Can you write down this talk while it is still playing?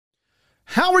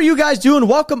How are you guys doing?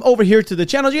 Welcome over here to the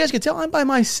channel. As you guys can tell, I'm by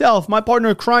myself. My partner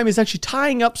in crime is actually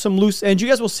tying up some loose ends. You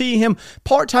guys will see him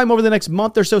part-time over the next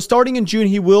month or so. Starting in June,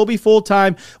 he will be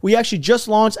full-time. We actually just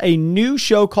launched a new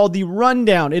show called The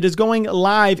Rundown. It is going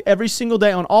live every single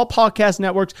day on all podcast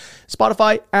networks,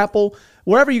 Spotify, Apple,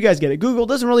 wherever you guys get it. Google,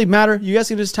 doesn't really matter. You guys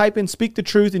can just type in Speak the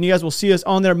Truth, and you guys will see us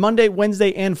on there Monday,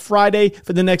 Wednesday, and Friday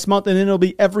for the next month. And then it'll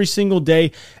be every single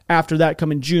day after that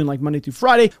come in June, like Monday through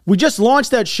Friday. We just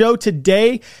launched that show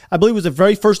today. I believe it was the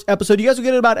very first episode. You guys will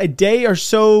get it about a day or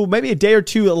so, maybe a day or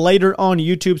two later on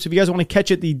YouTube. So if you guys want to catch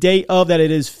it the day of that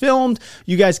it is filmed,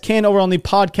 you guys can over on the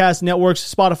podcast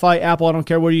networks, Spotify, Apple, I don't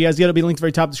care where you guys get it. It'll be linked in the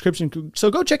very top description.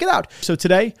 So go check it out. So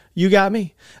today, you got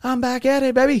me. I'm back at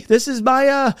it, baby. This is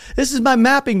my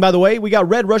mapping, by the way. We got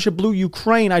red, Russia, blue,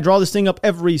 Ukraine. I draw this thing up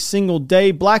every single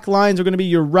day. Black lines are going to be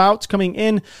your routes coming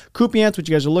in. Kupiansk, which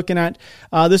you guys are looking at.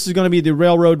 This is going to be the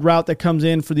railroad route that comes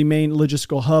in for the main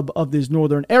logistical hub of this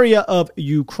northern area of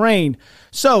Ukraine.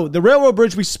 So the railroad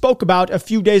bridge we spoke about a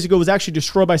few days ago was actually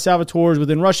destroyed by saboteurs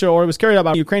within Russia, or it was carried out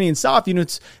by Ukrainian SOF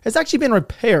units. It's actually been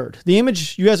repaired. The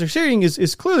image you guys are seeing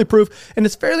is clearly proof, and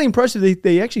it's fairly impressive.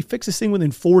 They actually fixed this thing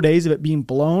within 4 days of it being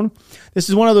blown. This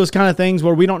is one of those kind of things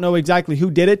where we don't know exactly who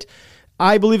did it.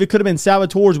 I believe it could have been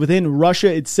saboteurs within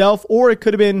Russia itself, or it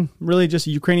could have been really just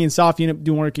a Ukrainian SOF unit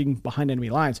doing working behind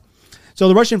enemy lines. So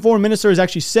the Russian foreign minister has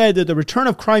actually said that the return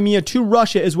of Crimea to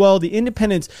Russia, as well as the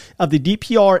independence of the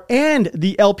DPR and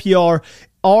the LPR,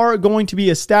 are going to be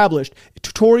established.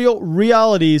 Tutorial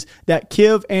realities that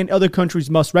Kyiv and other countries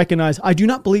must recognize. I do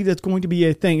not believe that's going to be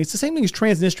a thing. It's the same thing as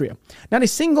Transnistria. Not a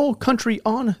single country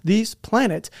on this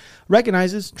planet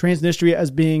recognizes Transnistria as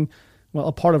being, well,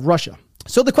 a part of Russia.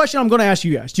 So the question I'm going to ask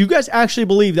you guys, do you guys actually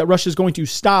believe that Russia is going to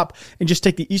stop and just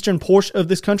take the eastern portion of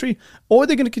this country? Or are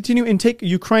they going to continue and take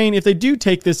Ukraine if they do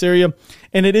take this area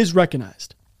and it is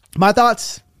recognized? My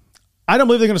thoughts, I don't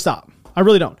believe they're going to stop. I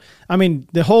really don't. I mean,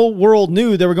 the whole world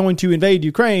knew they were going to invade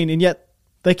Ukraine, and yet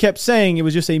they kept saying it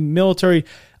was just a military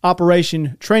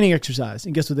operation training exercise.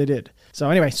 And guess what they did? So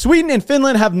anyway, Sweden and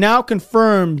Finland have now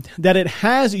confirmed that it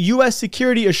has U.S.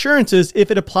 security assurances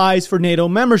if it applies for NATO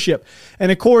membership.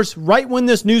 And of course, right when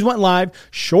this news went live,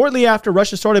 shortly after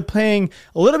Russia started playing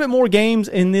a little bit more games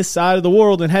in this side of the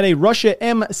world and had a Russia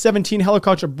M-17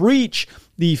 helicopter breach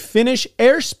the Finnish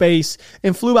airspace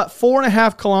and flew about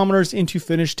 4.5 kilometers into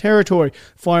Finnish territory.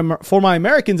 For my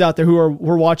Americans out there who are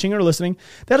watching or listening,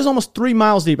 that is almost 3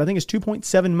 miles deep. I think it's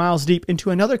 2.7 miles deep into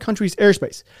another country's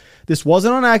airspace. This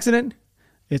wasn't on accident.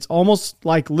 It's almost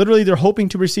like literally they're hoping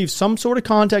to receive some sort of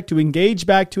contact to engage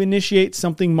back to initiate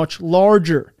something much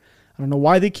larger. I don't know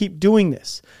why they keep doing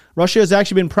this. Russia has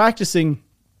actually been practicing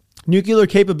nuclear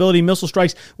capability missile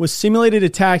strikes with simulated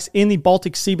attacks in the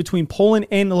Baltic Sea between Poland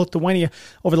and Lithuania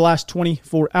over the last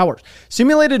 24 hours.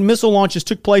 Simulated missile launches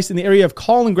took place in the area of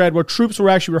Kaliningrad, where troops were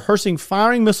actually rehearsing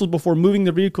firing missiles before moving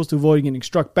their vehicles to avoid getting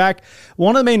struck back.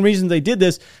 One of the main reasons they did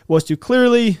this was to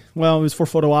clearly, well, it was for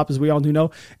photo op, as we all do know,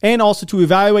 and also to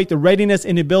evaluate the readiness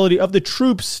and ability of the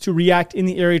troops to react in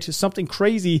the area to something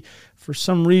crazy. For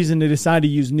some reason, they decided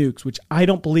to use nukes, which I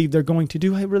don't believe they're going to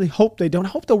do. I really hope they don't. I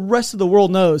hope the rest of the world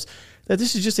knows that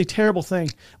this is just a terrible thing.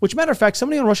 Which, matter of fact,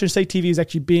 somebody on Russian State TV is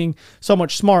actually being so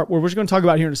much smart, where we're just going to talk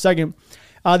about here in a second.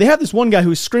 They have this one guy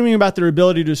who's screaming about their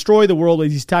ability to destroy the world with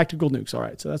these tactical nukes. All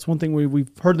right, so that's one thing we've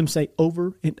heard them say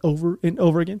over and over and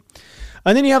over again.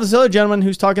 And then you have this other gentleman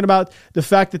who's talking about the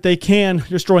fact that they can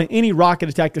destroy any rocket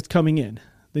attack that's coming in.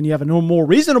 Then you have a more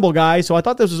reasonable guy. So I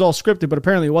thought this was all scripted, but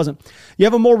apparently it wasn't. You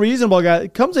have a more reasonable guy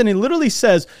that comes in and literally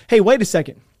says, hey, wait a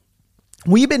second.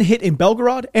 We've been hit in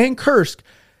Belgorod and Kursk,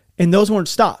 and those weren't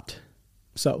stopped.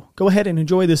 So go ahead and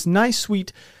enjoy this nice,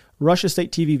 sweet Russia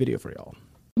State TV video for y'all.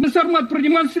 Мы Сармат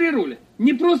продемонстрировали.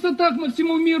 Не просто так мы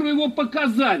всему миру его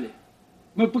показали.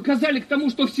 Мы показали к тому,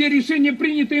 что все решения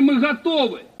приняты, и мы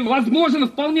готовы. Возможен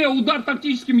вполне удар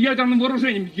тактическим ядерным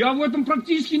вооружением. Я в этом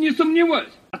практически не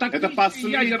сомневаюсь. А это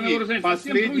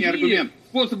последний аргумент.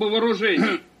 Способы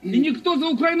вооружения. И никто за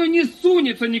Украину не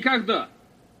сунется никогда.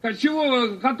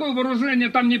 Какое вооружение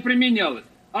там не применялось.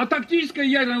 А тактическое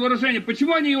ядерное вооружение,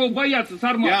 почему они его боятся,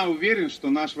 Сармат? Я уверен, что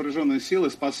наши вооруженные силы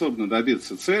способны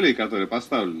добиться целей, которые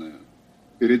поставлены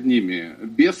перед ними,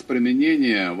 без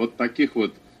применения вот таких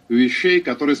вот вещей,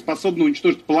 которые способны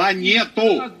уничтожить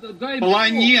планету.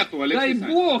 Планету, Алексей. Дай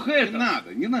бог это.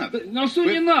 Не надо. Ну что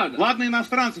не надо? Ладно,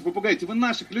 иностранцев вы пугаете, вы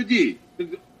наших людей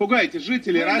пугаете,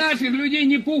 жителей России. Мы наших людей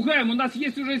не пугаем. У нас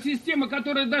есть уже система,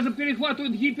 которая даже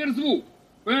перехватывает гиперзвук.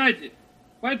 Понимаете?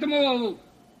 Поэтому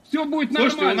все будет нормально.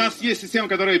 Слушайте, у нас есть система,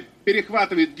 которая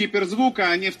перехватывает гиперзвук,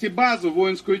 а нефтебазу,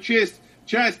 воинскую часть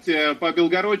по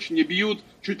Белгородчине бьют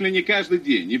чуть ли не каждый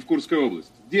день, и в Курской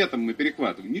области. Где-то мы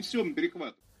перехватываем. Не все мы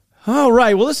перехватываем. All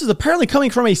right. Well, this is apparently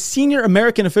coming from a senior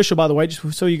American official, by the way,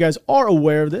 just so you guys are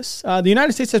aware of this. The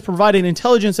United States has provided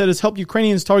intelligence that has helped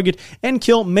Ukrainians target and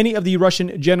kill many of the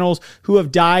Russian generals who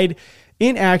have died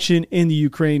in action in the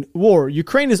Ukraine war.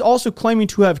 Ukraine is also claiming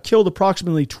to have killed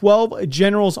approximately 12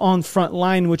 generals on front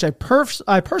line, which I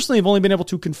personally have only been able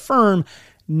to confirm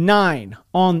 9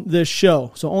 on this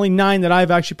show. So only 9 that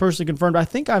I've actually personally confirmed. I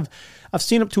think I've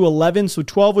seen up to 11, so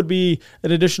 12 would be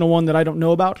an additional one that I don't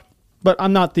know about. But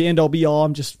I'm not the end-all be-all.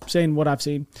 I'm just saying what I've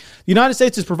seen. The United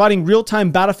States is providing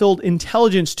real-time battlefield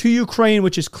intelligence to Ukraine,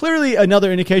 which is clearly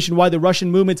another indication why the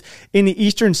Russian movements in the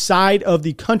eastern side of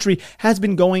the country has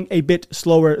been going a bit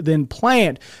slower than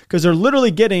planned, because they're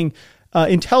literally getting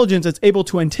intelligence that's able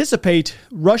to anticipate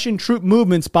Russian troop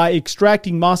movements by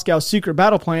extracting Moscow's secret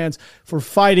battle plans for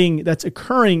fighting that's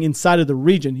occurring inside of the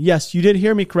region. Yes, you did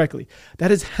hear me correctly. That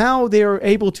is how they are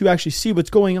able to actually see what's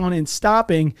going on and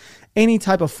stopping any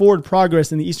type of forward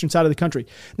progress in the eastern side of the country.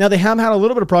 Now, they have had a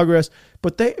little bit of progress,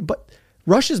 but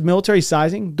Russia's military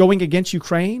sizing going against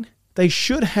Ukraine, they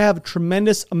should have a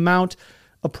tremendous amount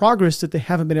of progress that they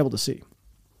haven't been able to see.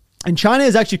 And China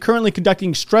is actually currently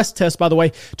conducting stress tests, by the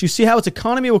way, to see how its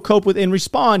economy will cope with and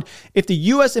respond if the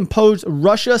U.S. imposed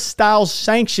Russia-style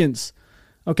sanctions.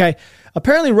 Okay.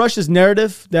 Apparently, Russia's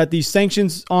narrative that these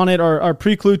sanctions on it are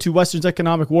prelude to Western's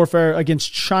economic warfare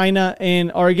against China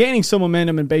and are gaining some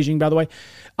momentum in Beijing, by the way.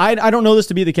 I don't know this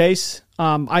to be the case.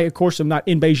 I, of course, am not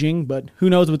in Beijing, but who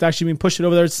knows what's actually being pushed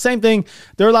over there. It's the same thing.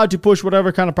 They're allowed to push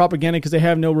whatever kind of propaganda because they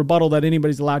have no rebuttal that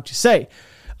anybody's allowed to say.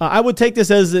 I would take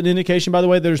this as an indication, by the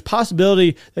way, there's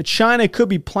possibility that China could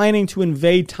be planning to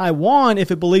invade Taiwan if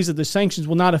it believes that the sanctions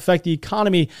will not affect the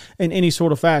economy in any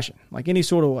sort of fashion, like any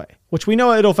sort of way, which we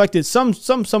know it'll affect it some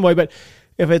way, but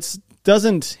if it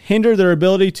doesn't hinder their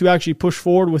ability to actually push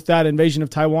forward with that invasion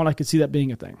of Taiwan, I could see that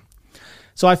being a thing.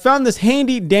 So I found this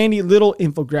handy dandy little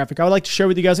infographic I would like to share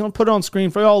with you guys. I'm going to put it on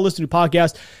screen for y'all listening to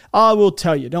podcasts. I will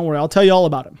tell you, don't worry, I'll tell you all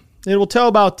about it. It will tell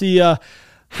about the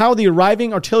how the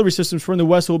arriving artillery systems from the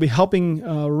West will be helping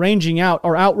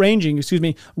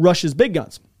outranging Russia's big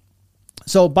guns.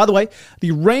 So, by the way,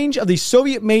 the range of the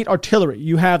Soviet-made artillery,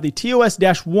 you have the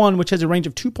TOS-1, which has a range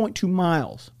of 2.2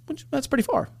 miles, which that's pretty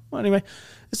far. Well, anyway,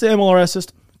 it's the MLRS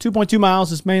system. 2.2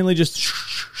 miles is mainly just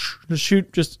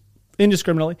shoot just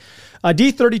indiscriminately. A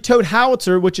D-30 towed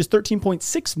howitzer, which is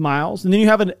 13.6 miles. And then you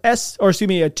have a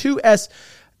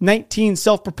 2S-19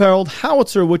 self-propelled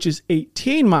howitzer, which is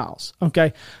 18 miles.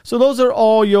 Okay, so those are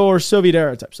all your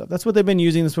Soviet-era type stuff. That's what they've been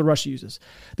using. That's what Russia uses.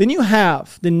 Then you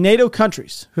have the NATO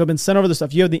countries who have been sent over this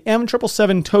stuff. You have the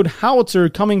M777 towed howitzer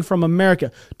coming from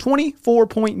America,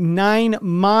 24.9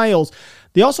 miles.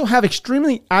 They also have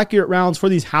extremely accurate rounds for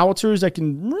these howitzers that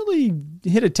can really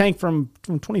hit a tank from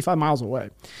 25 miles away.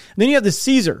 And then you have the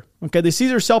Caesar. Okay, the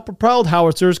Caesar self-propelled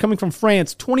howitzers coming from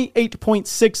France,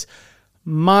 28.6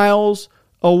 miles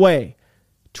away.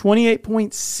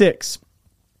 28.6.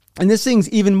 And this thing's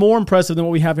even more impressive than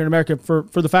what we have here in America for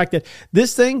the fact that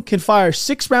this thing can fire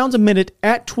 6 rounds a minute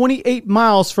at 28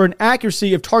 miles for an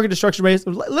accuracy of target destruction rate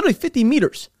of literally 50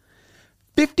 meters.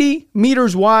 50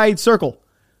 meters wide circle.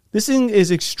 This thing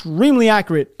is extremely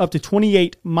accurate up to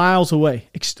 28 miles away.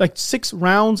 Like 6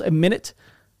 rounds a minute.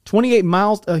 28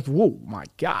 miles. Like, whoa, my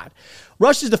God.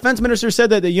 Russia's defense minister said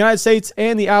that the United States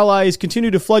and the allies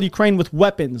continue to flood Ukraine with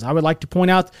weapons. I would like to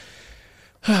point out,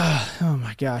 oh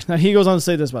my gosh. Now he goes on to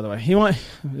say this, by the way.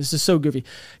 This is so goofy.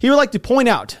 He would like to point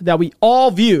out that we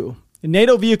all view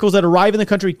NATO vehicles that arrive in the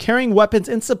country carrying weapons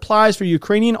and supplies for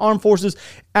Ukrainian armed forces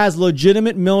as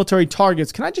legitimate military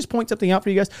targets. Can I just point something out for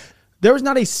you guys? There is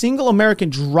not a single American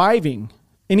driving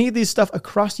any of these stuff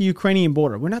across the Ukrainian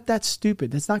border. We're not that stupid.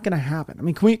 That's not going to happen. I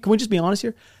mean, can we just be honest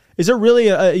here? Is there really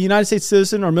a United States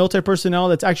citizen or military personnel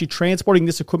that's actually transporting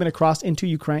this equipment across into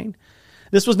Ukraine?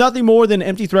 This was nothing more than an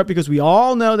empty threat because we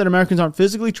all know that Americans aren't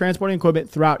physically transporting equipment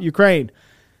throughout Ukraine.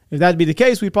 If that'd be the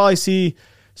case, we'd probably see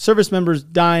service members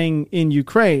dying in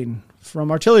Ukraine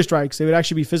from artillery strikes. They would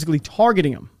actually be physically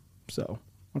targeting them. So,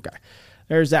 okay.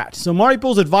 There's that. So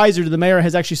Mariupol's advisor to the mayor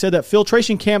has actually said that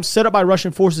filtration camps set up by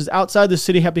Russian forces outside the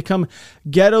city have become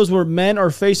ghettos where men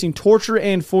are facing torture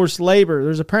and forced labor.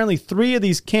 There's apparently 3 of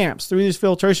these camps, 3 of these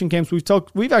filtration camps.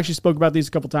 We've actually spoke about these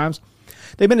a couple times.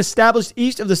 They've been established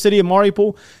east of the city of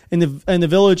Mariupol in the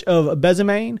village of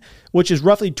Bezymane, which is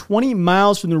roughly 20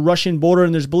 miles from the Russian border.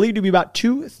 And there's believed to be about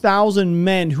 2,000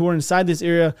 men who are inside this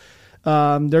area.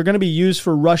 They're going to be used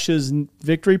for Russia's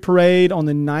victory parade on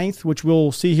the 9th, which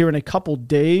we'll see here in a couple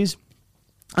days.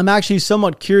 I'm actually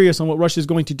somewhat curious on what Russia is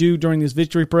going to do during this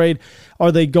victory parade.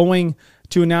 Are they going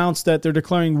to announce that they're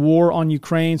declaring war on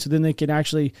Ukraine, so then they can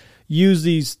actually use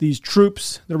these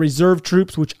troops, the reserve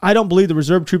troops, which I don't believe the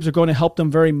reserve troops are going to help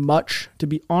them very much, to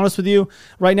be honest with you.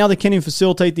 Right now, they can't even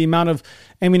facilitate the amount of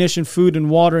ammunition, food, and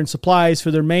water and supplies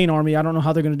for their main army. I don't know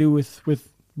how they're going to do with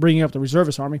bringing up the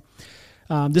reservist army.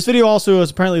 This video also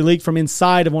is apparently leaked from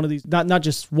inside of one of these, not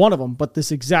just one of them, but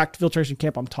this exact filtration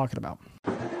camp I'm talking about.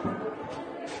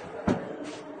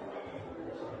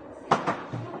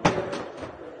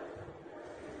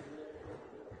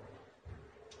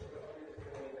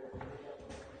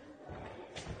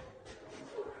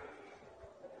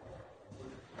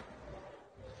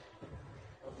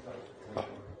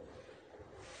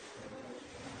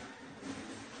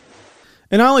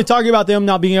 And not only talking about them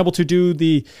not being able to do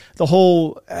the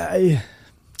whole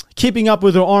keeping up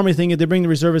with their army thing if they bring the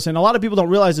reservists in. A lot of people don't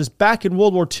realize this. Back in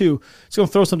World War II, it's going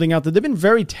to throw something out there. They've been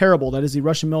very terrible. That is the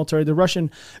Russian military, the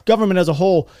Russian government as a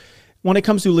whole, when it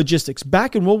comes to logistics.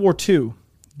 Back in World War II,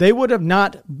 they would have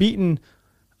not beaten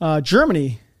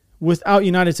Germany without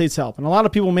United States help. And a lot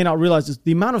of people may not realize this.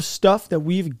 The amount of stuff that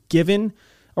we gave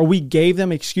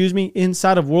them,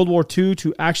 inside of World War II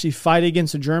to actually fight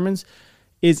against the Germans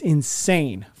is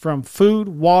insane. From food,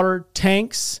 water,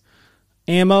 tanks,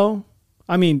 ammo.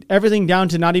 I mean, everything down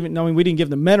to not even knowing we didn't give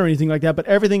them men or anything like that, but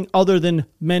everything other than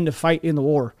men to fight in the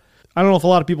war. I don't know if a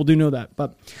lot of people do know that,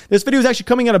 but this video is actually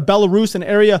coming out of Belarus, an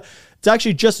area. It's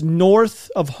actually just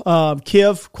north of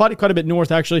Kiev, quite a bit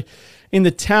north actually, in the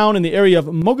town, in the area of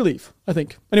Mogilev, I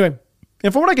think. Anyway,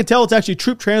 and from what I can tell, it's actually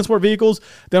troop transport vehicles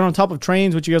that are on top of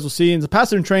trains, which you guys will see. And the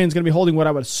passenger train is going to be holding what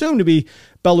I would assume to be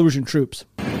Belarusian troops.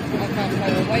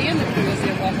 Военных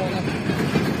привезли в вагонах.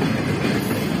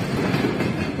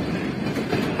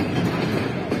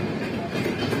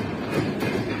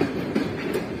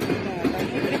 Там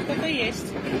внутри кто-то есть.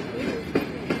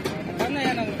 Там,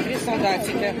 наверное, внутри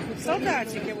солдатики.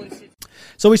 Солдатики вон сидят.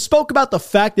 So we spoke about the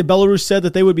fact that Belarus said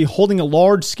that they would be holding a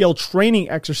large-scale training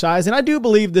exercise, and I do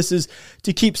believe this is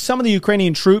to keep some of the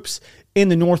Ukrainian troops in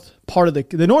the northern part of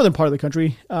the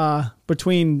country,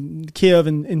 between Kiev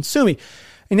and Sumy.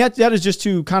 And that is just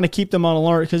to kind of keep them on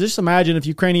alert, because just imagine if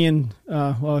Ukraine,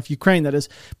 that is,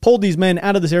 pulled these men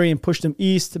out of this area and pushed them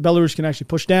east, Belarus can actually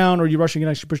push down, or Russia can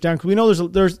actually push down, because we know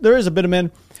there is a bit of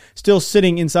men still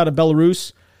sitting inside of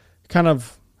Belarus, kind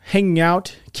of hanging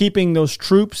out, keeping those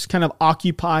troops kind of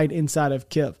occupied inside of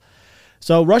Kiev.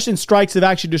 So Russian strikes have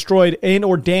actually destroyed and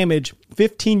or damaged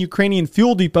 15 Ukrainian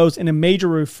fuel depots and a major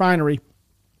refinery.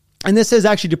 And this has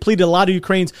actually depleted a lot of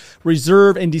Ukraine's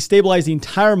reserve and destabilized the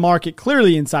entire market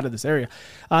clearly inside of this area.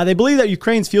 They believe that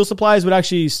Ukraine's fuel supplies would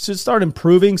actually start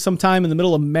improving sometime in the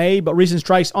middle of May, but recent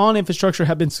strikes on infrastructure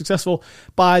have been successful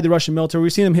by the Russian military.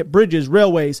 We've seen them hit bridges,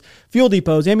 railways, fuel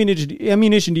depots,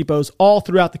 ammunition depots all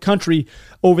throughout the country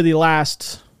over the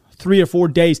last 3 or 4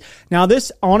 days. Now,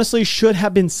 this honestly should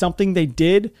have been something they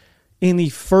did in the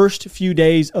first few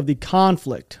days of the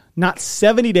conflict, not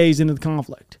 70 days into the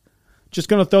conflict. Just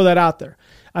going to throw that out there.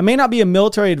 I may not be a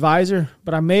military advisor,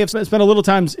 but I may have spent a little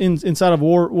time inside of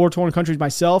war-torn countries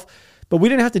myself, but we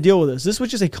didn't have to deal with this. This was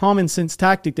just a common sense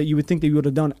tactic that you would think they would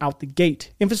have done out the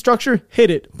gate. Infrastructure, hit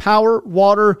it. Power,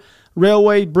 water,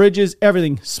 railway, bridges,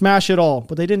 everything. Smash it all.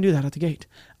 But they didn't do that at the gate.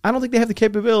 I don't think they have the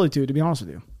capability to be honest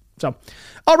with you. So,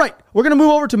 all right, we're going to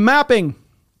move over to mapping.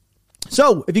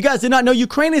 So, if you guys did not know,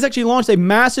 Ukraine has actually launched a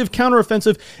massive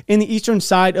counteroffensive in the eastern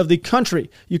side of the country.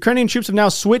 Ukrainian troops have now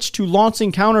switched to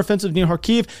launching counteroffensives near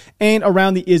Kharkiv and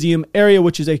around the Izium area,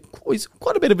 which is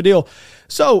quite a bit of a deal.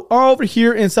 So, over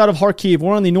here inside of Kharkiv,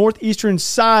 we're on the northeastern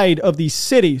side of the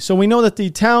city. So, we know that the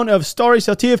town of Stary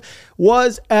Saltiv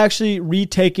was actually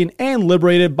retaken and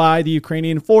liberated by the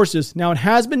Ukrainian forces. Now, it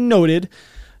has been noted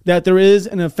that there is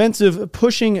an offensive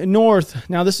pushing north.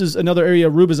 Now, this is another area,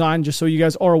 Rubizan, just so you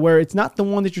guys are aware. It's not the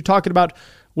one that you're talking about,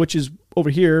 which is over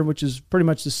here, which is pretty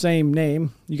much the same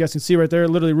name. You guys can see right there,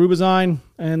 literally Rubizan,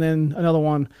 and then another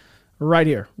one right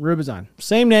here, Rubizan.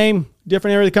 Same name,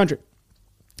 different area of the country.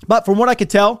 But from what I could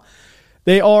tell,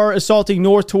 they are assaulting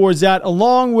north towards that,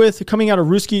 along with coming out of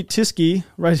Ruski Tiski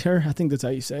right here. I think that's how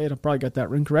you say it. I probably got that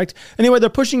incorrect. Anyway, they're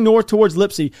pushing north towards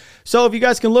Lipsy. So if you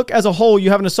guys can look as a whole, you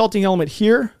have an assaulting element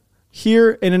here,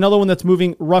 and another one that's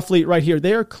moving roughly right here.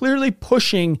 They are clearly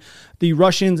pushing the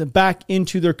Russians back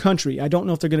into their country. I don't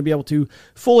know if they're going to be able to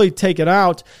fully take it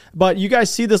out, but you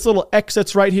guys see this little X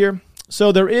that's right here?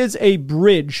 So there is a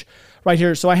bridge right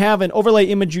here. So I have an overlay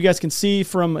image you guys can see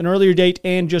from an earlier date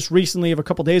and just recently of a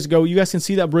couple days ago. You guys can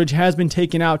see that bridge has been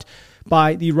taken out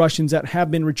by the Russians that have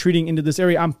been retreating into this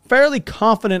area. I'm fairly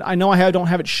confident. I know I don't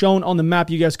have it shown on the map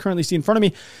you guys currently see in front of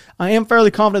me. I am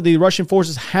fairly confident the Russian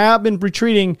forces have been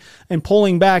retreating and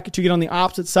pulling back to get on the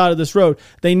opposite side of this road.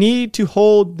 They need to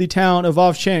hold the town of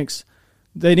Vovchansk.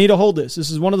 They need to hold this. This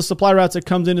is one of the supply routes that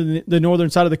comes into the northern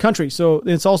side of the country. So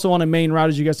it's also on a main route,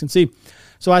 as you guys can see.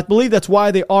 So I believe that's why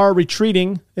they are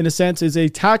retreating, in a sense, is a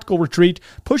tactical retreat,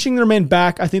 pushing their men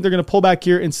back. I think they're going to pull back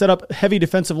here and set up heavy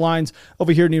defensive lines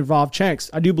over here near Vovchansk.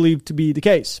 I do believe to be the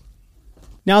case.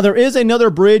 Now, there is another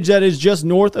bridge that is just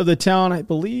north of the town. I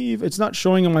believe it's not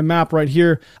showing on my map right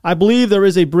here. I believe there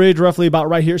is a bridge roughly about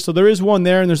right here. So there is one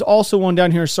there, and there's also one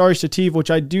down here, Sari-Sativ,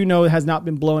 which I do know has not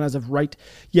been blown as of right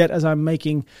yet as I'm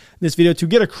making this video to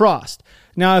get across.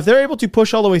 Now, if they're able to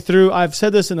push all the way through, I've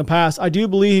said this in the past, I do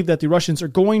believe that the Russians are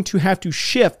going to have to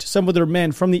shift some of their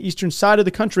men from the eastern side of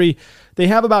the country. They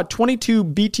have about 22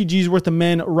 BTGs worth of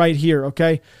men right here,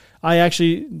 okay? I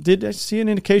actually did see an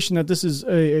indication that this is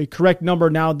a correct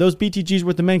number. Now, those BTGs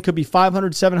worth of men could be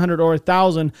 500, 700, or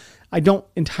 1,000. I don't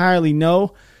entirely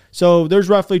know. So there's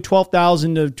roughly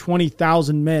 12,000 to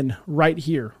 20,000 men right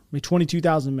here, maybe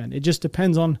 22,000 men. It just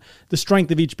depends on the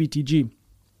strength of each BTG.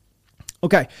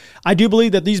 Okay, I do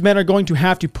believe that these men are going to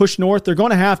have to push north. They're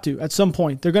going to have to at some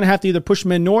point. They're going to have to either push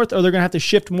men north or they're going to have to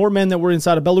shift more men that were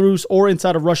inside of Belarus or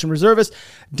inside of Russian reservists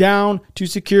down to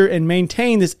secure and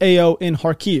maintain this AO in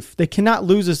Kharkiv. They cannot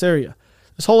lose this area.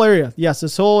 This whole area, yes,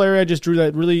 this whole area I just drew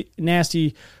that really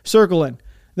nasty circle in.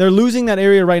 They're losing that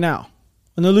area right now.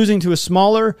 And they're losing to a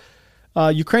smaller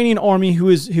Ukrainian army who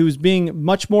is being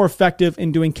much more effective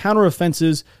in doing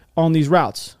counteroffenses on these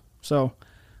routes. So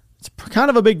it's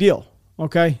kind of a big deal.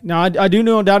 Okay. Now, I do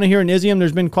know down here in Izium,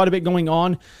 there's been quite a bit going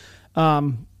on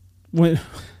when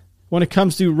it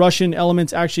comes to Russian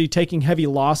elements actually taking heavy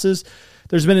losses.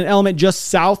 There's been an element just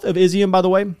south of Izium, by the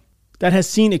way, that has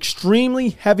seen extremely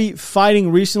heavy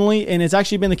fighting recently, and it's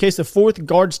actually been the case the 4th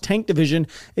Guards Tank Division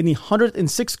and the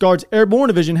 106th Guards Airborne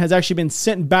Division has actually been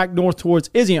sent back north towards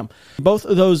Izium. Both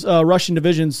of those Russian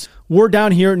divisions were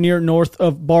down here near north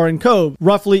of Barenkov,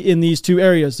 roughly in these two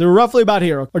areas. They're roughly about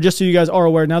here, or just so you guys are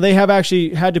aware. Now, they have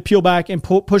actually had to peel back and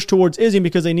push towards Izium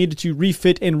because they needed to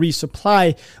refit and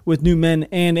resupply with new men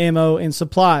and ammo and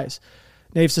supplies.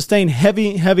 They've sustained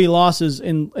heavy losses,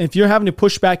 and if you're having to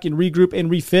push back and regroup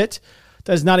and refit,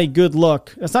 that's not a good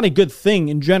look. That's not a good thing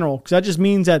in general, because that just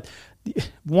means that,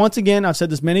 once again, I've said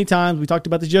this many times, we talked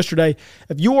about this yesterday,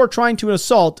 if you are trying to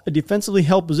assault a defensively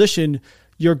held position,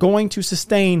 you're going to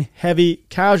sustain heavy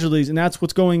casualties, and that's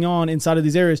what's going on inside of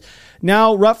these areas.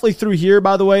 Now, roughly through here,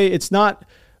 by the way, it's not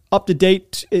up to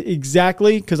date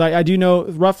exactly, because I do know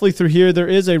roughly through here there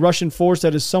is a Russian force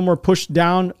that is somewhere pushed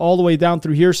down all the way down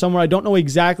through here somewhere. I don't know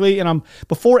exactly, and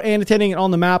before annotating it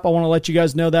on the map, I want to let you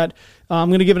guys know that I'm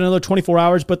going to give it another 24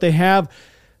 hours, but they have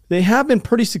been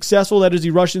pretty successful. That is,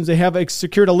 the Russians, they have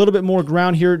secured a little bit more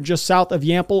ground here just south of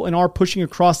Yampol and are pushing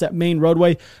across that main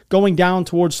roadway going down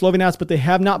towards Sloviansk, but they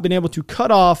have not been able to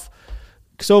cut off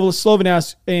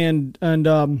Sloviansk and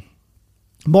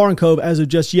Barenkov as of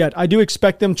just yet. I do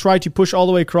expect them to try to push all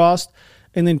the way across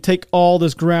and then take all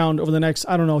this ground over the next,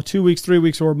 2 weeks, 3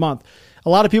 weeks, or a month. A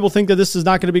lot of people think that this is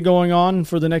not going to be going on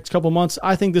for the next couple months.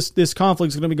 I think this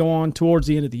conflict is going to be going on towards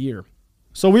the end of the year.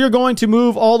 So we are going to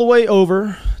move all the way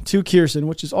over to Kherson,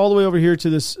 which is all the way over here to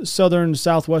this southern,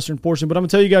 southwestern portion. But I'm going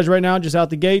to tell you guys right now, just out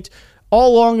the gate,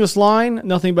 all along this line,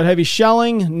 nothing but heavy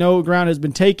shelling. No ground has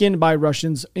been taken by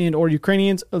Russians and or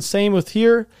Ukrainians. Same with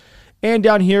here. And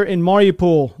down here in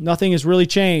Mariupol, nothing has really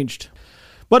changed.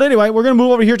 But anyway, we're going to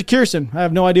move over here to Kherson. I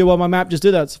have no idea why my map just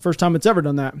did that. It's the first time it's ever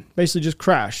done that. Basically just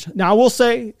crashed. Now, I will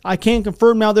say, I can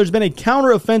confirm now there's been a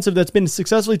counteroffensive that's been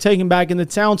successfully taken back in the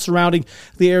town surrounding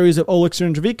the areas of Oleksin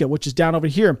and Drvika, which is down over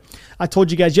here. I told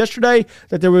you guys yesterday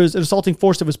that there was an assaulting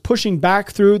force that was pushing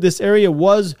back through. This area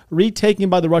was retaken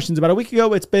by the Russians about a week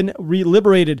ago. It's been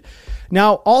reliberated.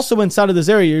 Now, also inside of this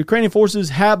area, Ukrainian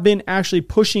forces have been actually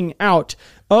pushing out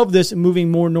of this,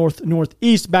 moving more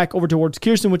northeast back over towards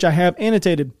Kherson, which I have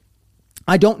annotated.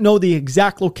 I don't know the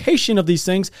exact location of these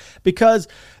things because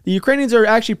the Ukrainians are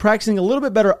actually practicing a little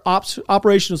bit better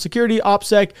operational security,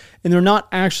 OPSEC, and they're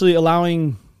not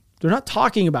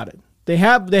talking about it. They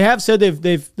have said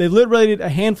they've liberated a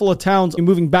handful of towns and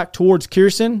moving back towards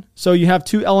Kherson. So you have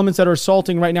two elements that are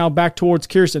assaulting right now back towards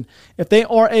Kherson. If they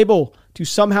are able to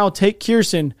somehow take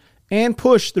Kherson and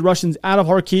push the Russians out of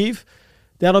Kharkiv,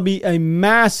 that'll be a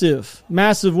massive,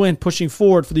 massive win pushing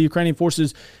forward for the Ukrainian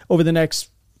forces over the next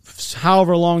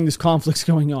however long this conflict's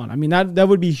going on. I mean, that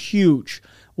would be huge.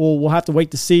 We'll have to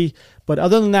wait to see. But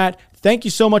other than that, Thank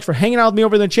you so much for hanging out with me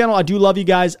over the channel. I do love you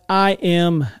guys. I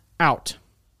am out.